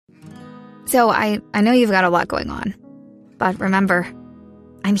So I know you've got a lot going on, but remember,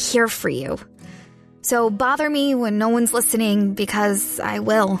 I'm here for you. So bother me when no one's listening, because I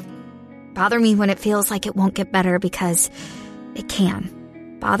will. Bother me when it feels like it won't get better, because it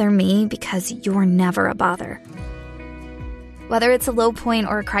can. Bother me because you're never a bother. Whether it's a low point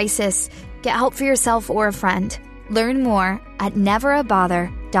or a crisis, get help for yourself or a friend. Learn more at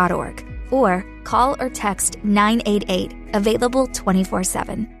neverabother.org or call or text 988, available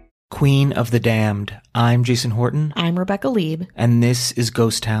 24/7. Queen of the Damned. I'm Jason Horton. I'm Rebecca Lieb. And this is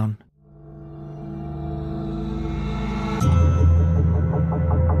Ghost Town.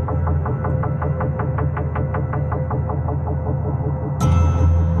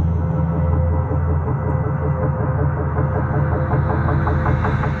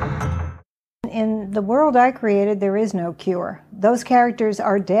 In the world I created, there is no cure. Those characters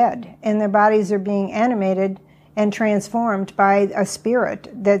are dead, and their bodies are being animated and transformed by a spirit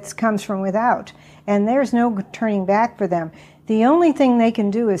that comes from without. And there's no turning back for them. The only thing they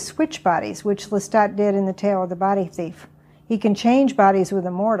can do is switch bodies, which Lestat did in The Tale of the Body Thief. He can change bodies with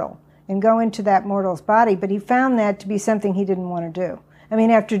a mortal and go into that mortal's body, but he found that to be something he didn't want to do. I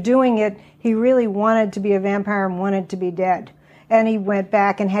mean, after doing it, he really wanted to be a vampire and wanted to be dead. And he went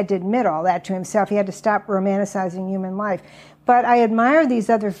back and had to admit all that to himself. He had to stop romanticizing human life. But I admire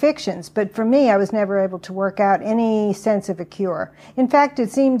these other fictions, but for me, I was never able to work out any sense of a cure. In fact,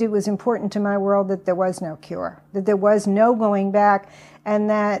 it seemed it was important to my world that there was no cure, that there was no going back, and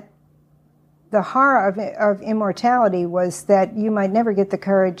that the horror of immortality was that you might never get the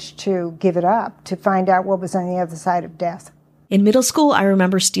courage to give it up, to find out what was on the other side of death. In middle school, I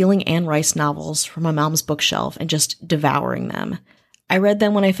remember stealing Anne Rice novels from my mom's bookshelf and just devouring them. I read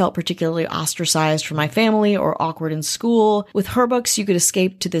them when I felt particularly ostracized from my family or awkward in school. With her books, you could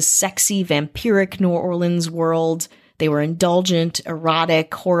escape to this sexy, vampiric New Orleans world. They were indulgent,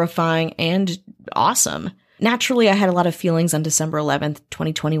 erotic, horrifying, and awesome. Naturally, I had a lot of feelings on December 11th,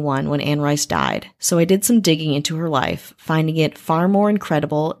 2021, when Anne Rice died. So I did some digging into her life, finding it far more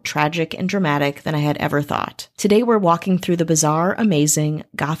incredible, tragic, and dramatic than I had ever thought. Today, we're walking through the bizarre, amazing,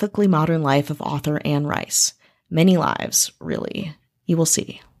 gothically modern life of author Anne Rice. Many lives, really. You will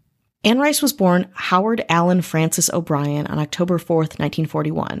see. Anne Rice was born Howard Allen Francis O'Brien on October 4th,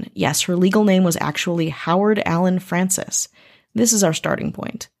 1941. Yes, her legal name was actually Howard Allen Francis. This is our starting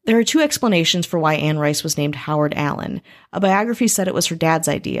point. There are two explanations for why Anne Rice was named Howard Allen. A biography said it was her dad's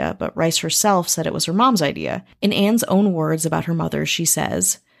idea, but Rice herself said it was her mom's idea. In Anne's own words about her mother, she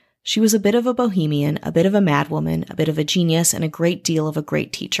says, "She was a bit of a bohemian, a bit of a madwoman, a bit of a genius, and a great deal of a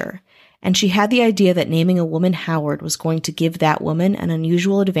great teacher. And she had the idea that naming a woman Howard was going to give that woman an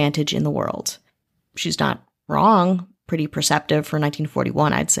unusual advantage in the world." She's not wrong. Pretty perceptive for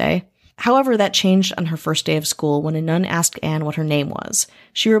 1941, I'd say. However, that changed on her first day of school when a nun asked Anne what her name was.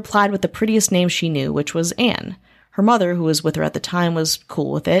 She replied with the prettiest name she knew, which was Anne. Her mother, who was with her at the time, was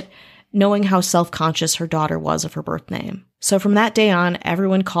cool with it, knowing how self-conscious her daughter was of her birth name. So from that day on,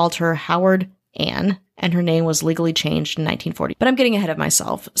 everyone called her Howard Anne, and her name was legally changed in 1940. But I'm getting ahead of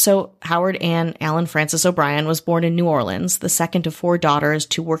myself. So Howard Ann Allen Francis O'Brien was born in New Orleans, the second of four daughters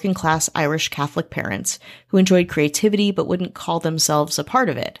to working-class Irish Catholic parents who enjoyed creativity but wouldn't call themselves a part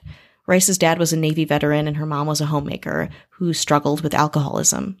of it. Rice's dad was a Navy veteran and her mom was a homemaker who struggled with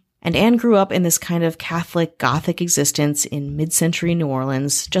alcoholism. And Anne grew up in this kind of Catholic, Gothic existence in mid-century New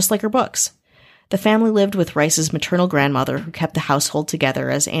Orleans, just like her books. The family lived with Rice's maternal grandmother, who kept the household together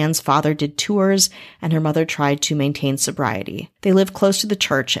as Anne's father did tours and her mother tried to maintain sobriety. They lived close to the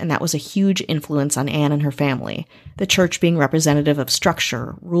church, and that was a huge influence on Anne and her family, the church being representative of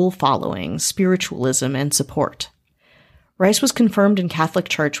structure, rule following, spiritualism, and support. Rice was confirmed in Catholic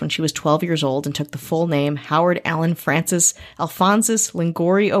Church when she was 12 years old and took the full name Howard Allen Francis Alphonsus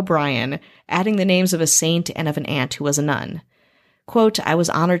Lingori O'Brien, adding the names of a saint and of an aunt who was a nun. Quote, "I was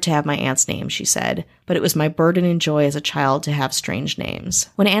honored to have my aunt's name," she said, "but it was my burden and joy as a child to have strange names."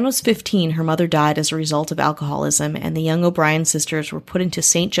 When Anne was 15, her mother died as a result of alcoholism, and the young O'Brien sisters were put into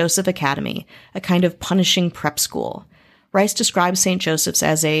St. Joseph Academy, a kind of punishing prep school. Rice describes St. Joseph's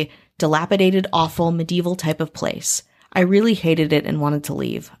as a dilapidated, awful, medieval type of place. "I really hated it and wanted to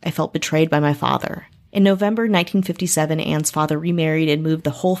leave. I felt betrayed by my father." In November 1957, Anne's father remarried and moved the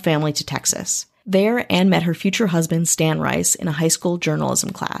whole family to Texas. There, Anne met her future husband, Stan Rice, in a high school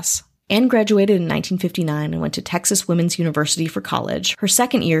journalism class. Anne graduated in 1959 and went to Texas Women's University for college. Her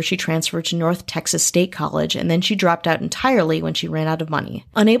second year, she transferred to North Texas State College, and then she dropped out entirely when she ran out of money.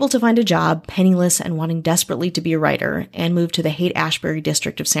 Unable to find a job, penniless, and wanting desperately to be a writer, Anne moved to the Haight-Ashbury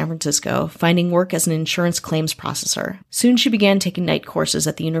district of San Francisco, finding work as an insurance claims processor. Soon she began taking night courses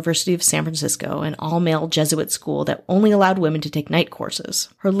at the University of San Francisco, an all-male Jesuit school that only allowed women to take night courses.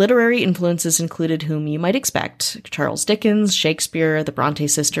 Her literary influences included whom you might expect: Charles Dickens, Shakespeare, the Bronte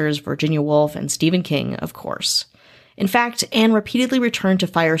sisters, Virginia Woolf, and Stephen King, of course. In fact, Anne repeatedly returned to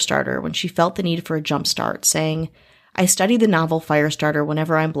Firestarter when she felt the need for a jump start, saying, "I study the novel Firestarter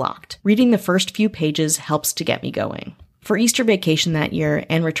whenever I'm blocked. Reading the first few pages helps to get me going." For Easter vacation that year,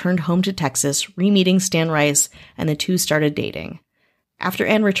 Anne returned home to Texas, re-meeting Stan Rice, and the two started dating. After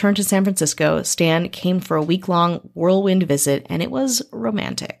Anne returned to San Francisco, Stan came for a week-long whirlwind visit, and it was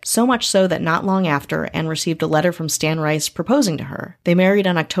romantic. So much so that not long after, Anne received a letter from Stan Rice proposing to her. They married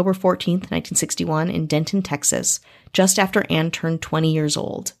on October 14th, 1961, in Denton, Texas, just after Anne turned 20 years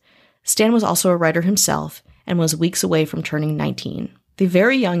old. Stan was also a writer himself, and was weeks away from turning 19. The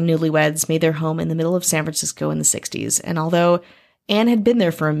very young newlyweds made their home in the middle of San Francisco in the 60s, and although Anne had been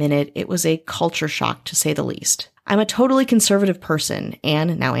there for a minute, it was a culture shock to say the least. "I'm a totally conservative person,"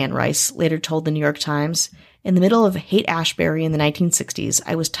 Anne, now Anne Rice, later told the New York Times. "In the middle of Haight-Ashbury in the 1960s,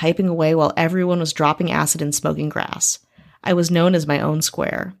 I was typing away while everyone was dropping acid and smoking grass. I was known as my own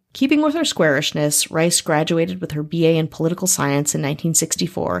square." Keeping with her squarishness, Rice graduated with her BA in political science in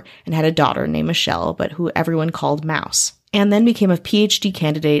 1964 and had a daughter named Michelle, but who everyone called Mouse. Anne then became a PhD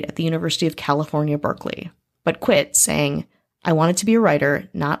candidate at the University of California, Berkeley, but quit, saying, "I wanted to be a writer,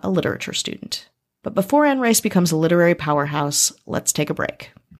 not a literature student." But before Anne Rice becomes a literary powerhouse, let's take a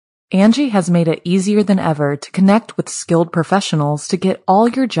break. Angie has made it easier than ever to connect with skilled professionals to get all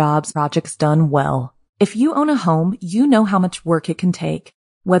your jobs projects done well. If you own a home, you know how much work it can take,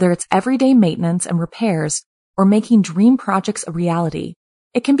 whether it's everyday maintenance and repairs or making dream projects a reality.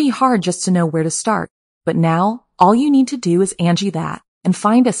 It can be hard just to know where to start, but now all you need to do is Angie that and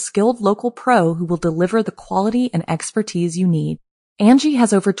find a skilled local pro who will deliver the quality and expertise you need. Angie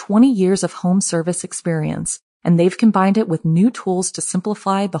has over 20 years of home service experience, and they've combined it with new tools to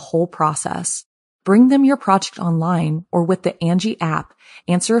simplify the whole process. Bring them your project online or with the Angie app,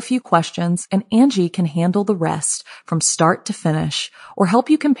 answer a few questions, and Angie can handle the rest from start to finish, or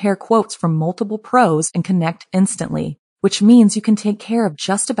help you compare quotes from multiple pros and connect instantly, which means you can take care of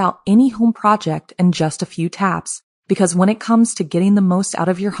just about any home project in just a few taps. Because when it comes to getting the most out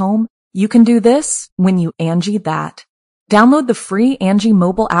of your home, you can do this when you Angie that. Download the free Angie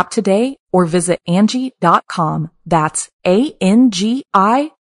mobile app today or visit Angie.com. That's ANGI.com.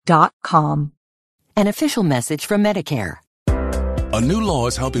 An official message from Medicare. A new law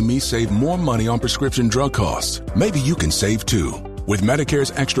is helping me save more money on prescription drug costs. Maybe you can save too. With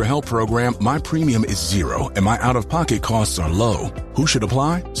Medicare's Extra Help program, my premium is zero and my out-of-pocket costs are low. Who should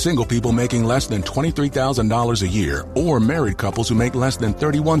apply? Single people making less than $23,000 a year or married couples who make less than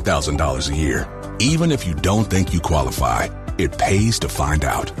 $31,000 a year. Even if you don't think you qualify, it pays to find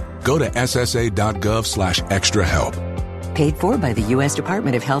out. Go to ssa.gov/extrahelp. Paid for by the U.S.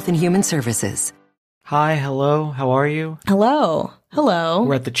 Department of Health and Human Services. Hi, hello, how are you? Hello. Hello.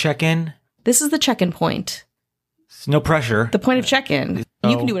 We're at the check-in. This is the check-in point. It's no pressure. The point of check-in.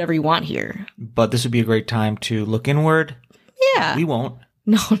 You can do whatever you want here. But this would be a great time to look inward. Yeah. We won't.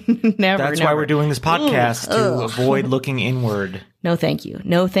 No, never. That's why we're doing this podcast, to avoid looking inward. No, thank you.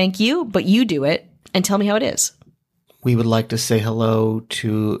 No, thank you. But you do it and tell me how it is. We would like to say hello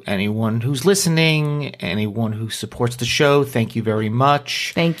to anyone who's listening, anyone who supports the show. Thank you very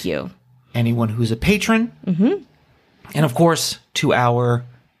much. Thank you. Anyone who's a patron. Mm-hmm. And of course, to our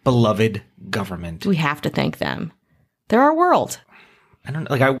beloved government. We have to thank them. They're our world. I don't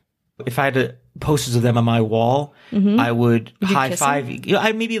know. If I had posters of them on my wall, I would high five.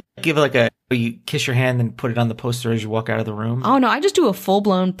 I maybe give you kiss your hand and put it on the poster as you walk out of the room. Oh no, I just do a full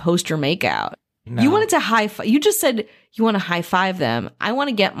blown poster makeout. No. You wanted to high five. You just said you want to high five them. I want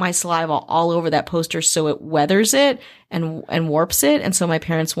to get my saliva all over that poster so it weathers it and warps it, and so my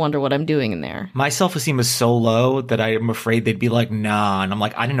parents wonder what I'm doing in there. My self-esteem is so low that I am afraid they'd be like, nah. And I'm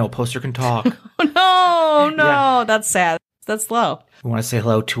like, I didn't know a poster can talk. Oh, no, yeah. That's sad. That's low. We want to say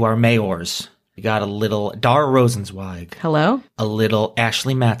hello to our mayors. We got a little Dara Rosenzweig. Hello. A little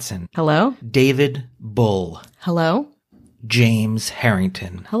Ashley Matson. Hello. David Bull. Hello. James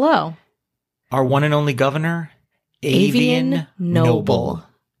Harrington. Hello. Our one and only governor, Avian Noble.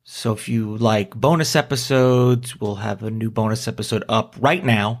 So if you like bonus episodes, we'll have a new bonus episode up right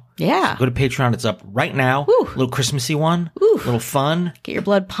now. Yeah. So go to Patreon. It's up right now. Woo. A little Christmassy one. Ooh. A little fun. Get your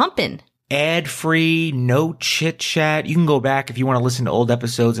blood pumping. ad-free, no chit-chat. You can go back if you want to listen to old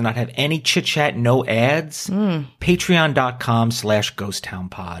episodes and not have any chit-chat, no ads.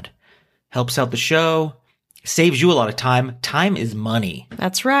 Patreon.com/GhostTownPod. Helps out the show. Saves you a lot of time. Time is money.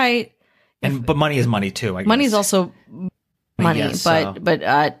 That's right. But money is money too, I guess. Money is also money,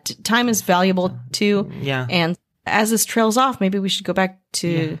 but time is valuable too. Yeah. And as this trails off, maybe we should go back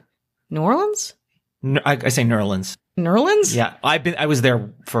to New Orleans? I say New Orleans. New Orleans? Yeah. I was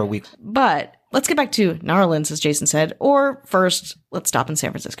there for a week. But let's get back to New Orleans, as Jason said. Or first, let's stop in San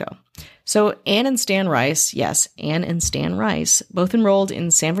Francisco. So Anne and Stan Rice, yes, Anne and Stan Rice, both enrolled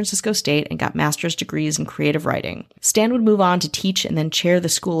in San Francisco State and got master's degrees in creative writing. Stan would move on to teach and then chair the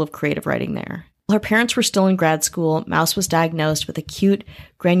School of Creative Writing there. While her parents were still in grad school, Mouse was diagnosed with acute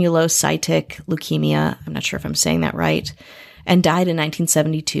granulocytic leukemia, I'm not sure if I'm saying that right, and died in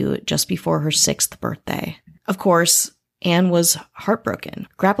 1972, just before her 6th birthday. Of course, Anne was heartbroken.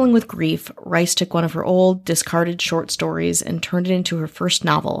 Grappling with grief, Rice took one of her old, discarded short stories and turned it into her first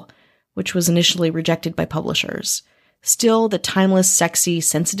novel, which was initially rejected by publishers. Still, the timeless, sexy,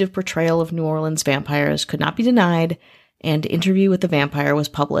 sensitive portrayal of New Orleans vampires could not be denied, and Interview with the Vampire was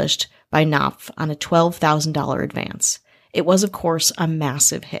published by Knopf on a $12,000 advance. It was, of course, a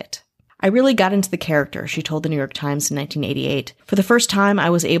massive hit. I really got into the character, she told the New York Times in 1988. For the first time, I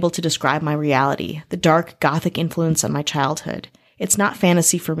was able to describe my reality, the dark, gothic influence on my childhood. It's not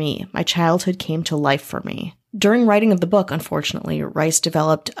fantasy for me. My childhood came to life for me. During writing of the book, unfortunately, Rice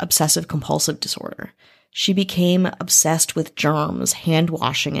developed obsessive-compulsive disorder. She became obsessed with germs,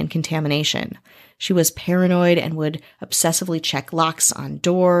 hand-washing, and contamination. She was paranoid and would obsessively check locks on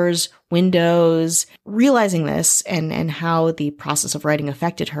doors, windows. Realizing this and how the process of writing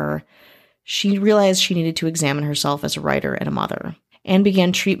affected her, she realized she needed to examine herself as a writer and a mother. Anne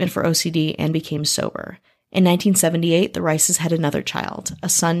began treatment for OCD and became sober. In 1978, the Rices had another child, a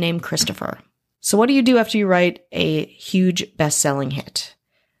son named Christopher. So what do you do after you write a huge best-selling hit?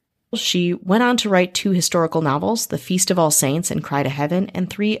 She went on to write 2 historical novels, The Feast of All Saints and Cry to Heaven, and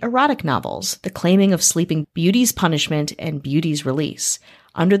 3 erotic novels, The Claiming of Sleeping Beauty's Punishment and Beauty's Release,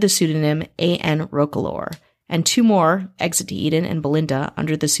 under the pseudonym A.N. Roquelaure, and 2 more, Exit to Eden and Belinda,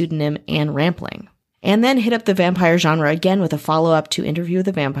 under the pseudonym Anne Rampling. And then hit up the vampire genre again with a follow-up to Interview with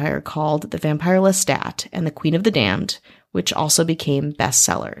the Vampire called The Vampire Lestat and The Queen of the Damned, which also became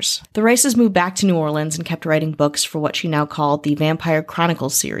bestsellers. The Rices moved back to New Orleans and kept writing books for what she now called the Vampire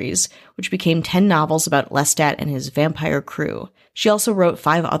Chronicles series, which became 10 novels about Lestat and his vampire crew. She also wrote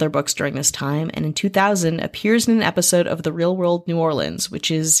 5 other books during this time, and in 2000 appears in an episode of The Real World New Orleans,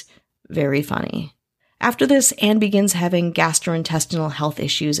 which is very funny. After this, Anne begins having gastrointestinal health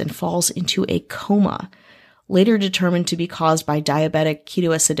issues and falls into a coma, later determined to be caused by diabetic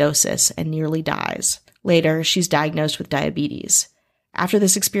ketoacidosis, and nearly dies. Later, she's diagnosed with diabetes. After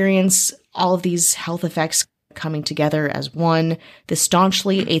this experience, all of these health effects coming together as one, the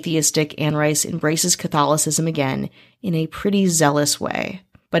staunchly atheistic Anne Rice embraces Catholicism again in a pretty zealous way.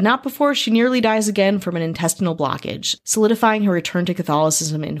 But not before she nearly dies again from an intestinal blockage, solidifying her return to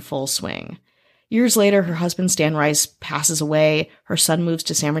Catholicism in full swing. Years later, her husband Stan Rice passes away, her son moves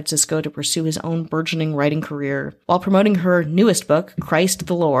to San Francisco to pursue his own burgeoning writing career. While promoting her newest book, Christ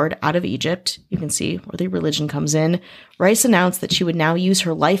the Lord, Out of Egypt, you can see where the religion comes in, Rice announced that she would now use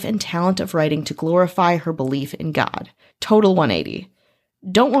her life and talent of writing to glorify her belief in God. Total 180.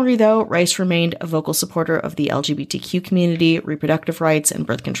 Don't worry though, Rice remained a vocal supporter of the LGBTQ community, reproductive rights, and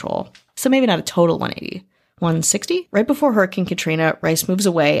birth control. So maybe not a total 180. 160? Right before Hurricane Katrina, Rice moves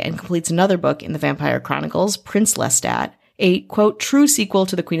away and completes another book in the Vampire Chronicles, Prince Lestat, a, quote, true sequel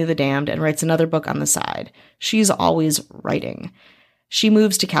to The Queen of the Damned, and writes another book on the side. She's always writing. She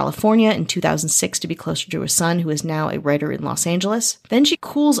moves to California in 2006 to be closer to her son, who is now a writer in Los Angeles. Then she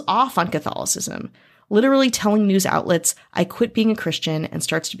cools off on Catholicism, literally telling news outlets, I quit being a Christian, and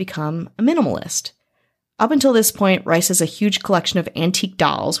starts to become a minimalist. Up until this point, Rice has a huge collection of antique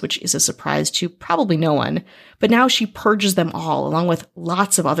dolls, which is a surprise to probably no one, but now she purges them all, along with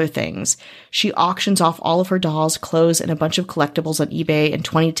lots of other things. She auctions off all of her dolls, clothes, and a bunch of collectibles on eBay in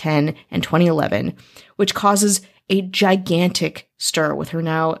 2010 and 2011, which causes a gigantic stir with her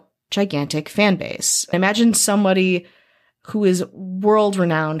now gigantic fan base. Imagine somebody who is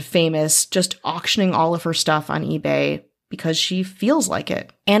world-renowned, famous, just auctioning all of her stuff on eBay because she feels like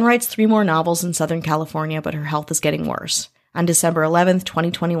it. Anne writes 3 more novels in Southern California, but her health is getting worse. On December 11th,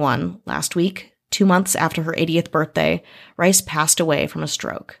 2021, last week, 2 months after her 80th birthday, Rice passed away from a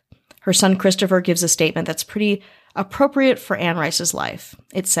stroke. Her son Christopher gives a statement that's pretty appropriate for Anne Rice's life.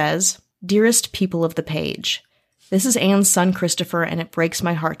 It says, Dearest people of the page, this is Anne's son Christopher, and it breaks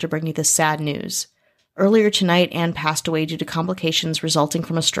my heart to bring you this sad news. Earlier tonight, Anne passed away due to complications resulting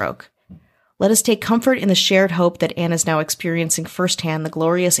from a stroke. Let us take comfort in the shared hope that Anne is now experiencing firsthand the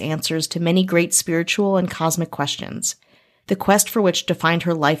glorious answers to many great spiritual and cosmic questions, the quest for which defined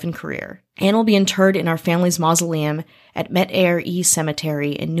her life and career. Anne will be interred in our family's mausoleum at Met-Air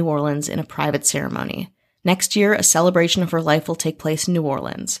Cemetery in New Orleans in a private ceremony. Next year, a celebration of her life will take place in New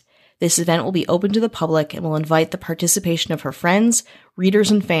Orleans. This event will be open to the public and will invite the participation of her friends, readers,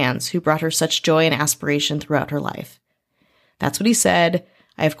 and fans who brought her such joy and aspiration throughout her life. That's what he said.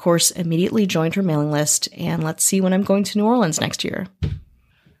 I, of course, immediately joined her mailing list, and let's see when I'm going to New Orleans next year.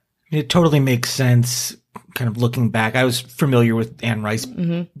 It totally makes sense, kind of looking back. I was familiar with Anne Rice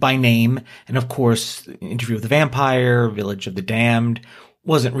by name, and of course, Interview with the Vampire, Village of the Damned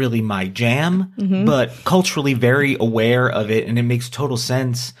wasn't really my jam, but culturally very aware of it, and it makes total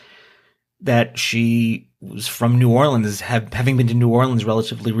sense that she was from New Orleans. Having been to New Orleans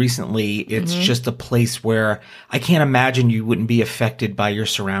relatively recently, it's just a place where I can't imagine you wouldn't be affected by your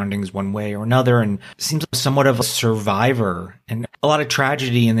surroundings one way or another, and seems like somewhat of a survivor and a lot of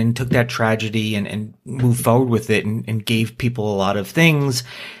tragedy, and then took that tragedy and moved forward with it and gave people a lot of things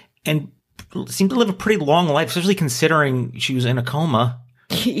and seemed to live a pretty long life, especially considering she was in a coma.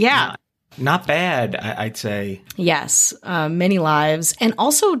 Yeah. Not bad, I'd say. Yes, many lives. And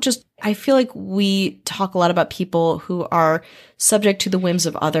also just, I feel like we talk a lot about people who are subject to the whims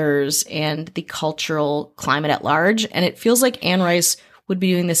of others and the cultural climate at large. And it feels like Anne Rice would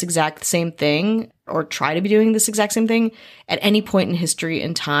be doing this exact same thing, or try to be doing this exact same thing at any point in history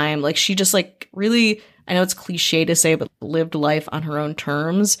and time. Like, she just like really, I know it's cliche to say, but lived life on her own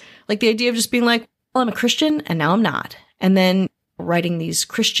terms. Like the idea of just being like, well, I'm a Christian and now I'm not. And then writing these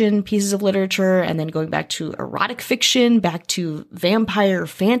Christian pieces of literature, and then going back to erotic fiction, back to vampire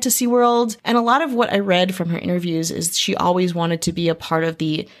fantasy world. And a lot of what I read from her interviews is she always wanted to be a part of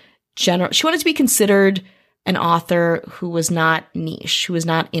the general, she wanted to be considered an author who was not niche, who was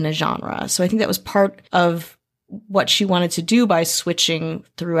not in a genre. So I think that was part of what she wanted to do by switching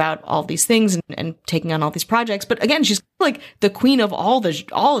throughout all these things and taking on all these projects. But again, she's like the queen of all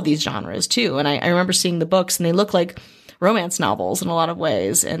of these genres too. And I remember seeing the books, and they look like romance novels in a lot of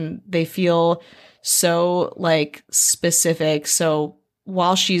ways, and they feel so like specific. So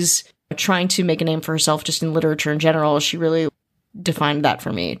while she's trying to make a name for herself just in literature in general, she really defined that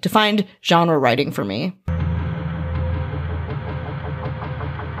for me, defined genre writing for me.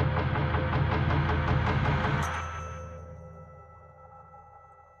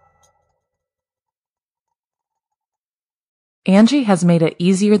 Angie has made it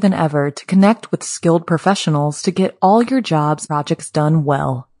easier than ever to connect with skilled professionals to get all your jobs projects done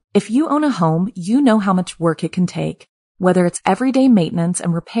well. If you own a home, you know how much work it can take, whether it's everyday maintenance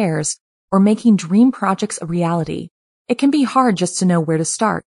and repairs or making dream projects a reality. It can be hard just to know where to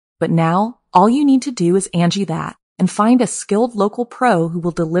start, but now all you need to do is Angie that and find a skilled local pro who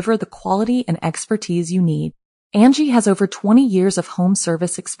will deliver the quality and expertise you need. Angie has over 20 years of home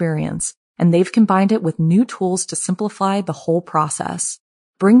service experience, and they've combined it with new tools to simplify the whole process.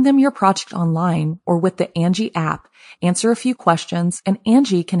 Bring them your project online or with the Angie app, answer a few questions, and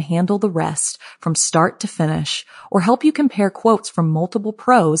Angie can handle the rest from start to finish, or help you compare quotes from multiple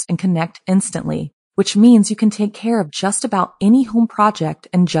pros and connect instantly, which means you can take care of just about any home project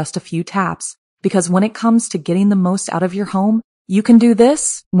in just a few taps. Because when it comes to getting the most out of your home, you can do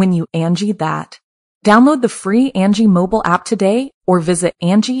this when you Angie that. Download the free Angie mobile app today or visit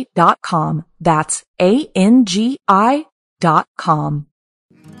Angie.com. That's ANGI.com.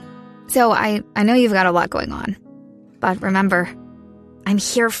 So I know you've got a lot going on, but remember, I'm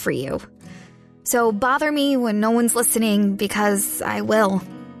here for you. So bother me when no one's listening, because I will.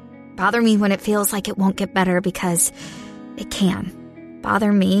 Bother me when it feels like it won't get better, because it can.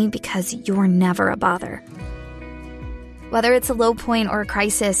 Bother me because you're never a bother. Whether it's a low point or a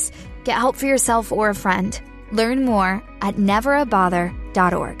crisis, get help for yourself or a friend. Learn more at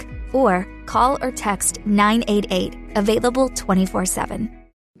neverabother.org or call or text 988, available 24/7.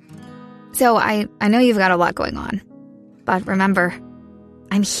 So I know you've got a lot going on, but remember,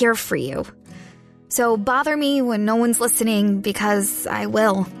 I'm here for you. So bother me when no one's listening, because I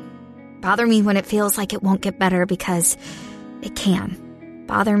will. Bother me when it feels like it won't get better, because it can.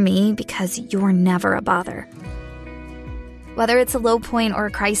 Bother me because you're never a bother. Whether it's a low point or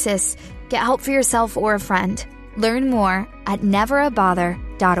a crisis, get help for yourself or a friend. Learn more at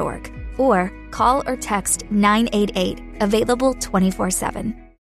neverabother.org or call or text 988, available 24/7.